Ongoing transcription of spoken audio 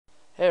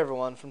Hey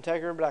everyone, from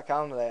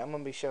TechGroup.com today, I'm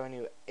going to be showing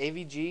you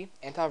Avg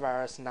Anti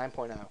Virus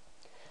 9.0.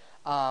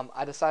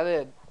 I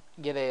decided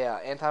to get a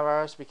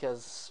antivirus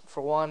because,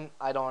 for one,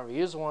 I don't ever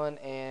use one,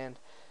 and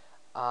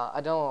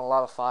I download a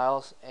lot of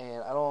files,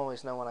 and I don't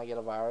always know when I get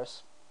a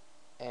virus,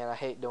 and I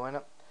hate doing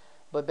it.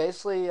 But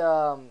basically,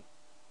 Avg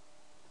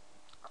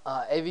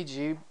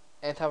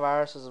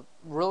Antivirus is a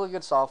really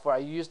good software. I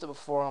used it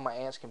before on my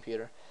aunt's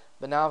computer,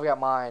 but now I've got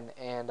mine,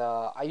 and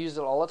I use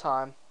it all the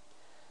time.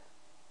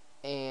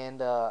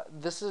 And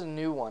this is a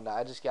new one that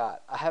I just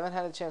got. I haven't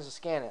had a chance to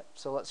scan it,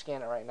 so let's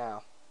scan it right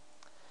now.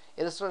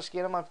 It'll start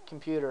scanning my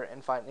computer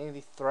and find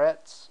any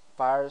threats,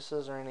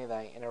 viruses, or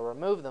anything, and it'll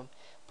remove them,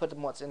 put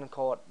them what's in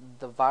called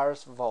the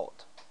virus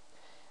vault.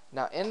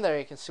 Now in there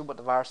you can see what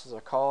the viruses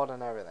are called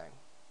and everything.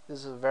 This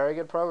is a very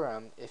good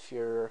program if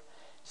you're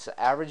just an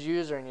average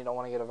user and you don't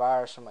want to get a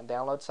virus from a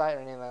download site or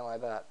anything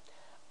like that.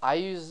 I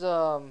use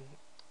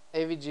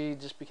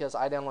AVG just because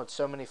I download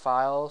so many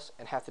files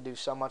and have to do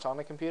so much on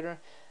the computer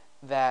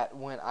that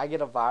when I get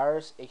a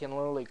virus, it can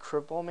literally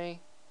cripple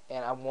me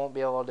and I won't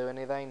be able to do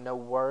anything, no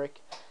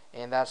work,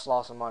 and that's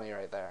loss of money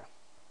right there.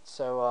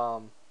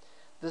 So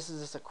this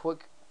is just a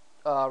quick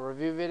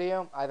review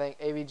video. I think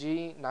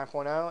AVG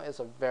 9.0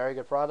 is a very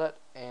good product,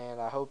 and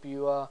I hope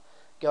you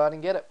go out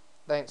and get it.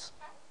 Thanks.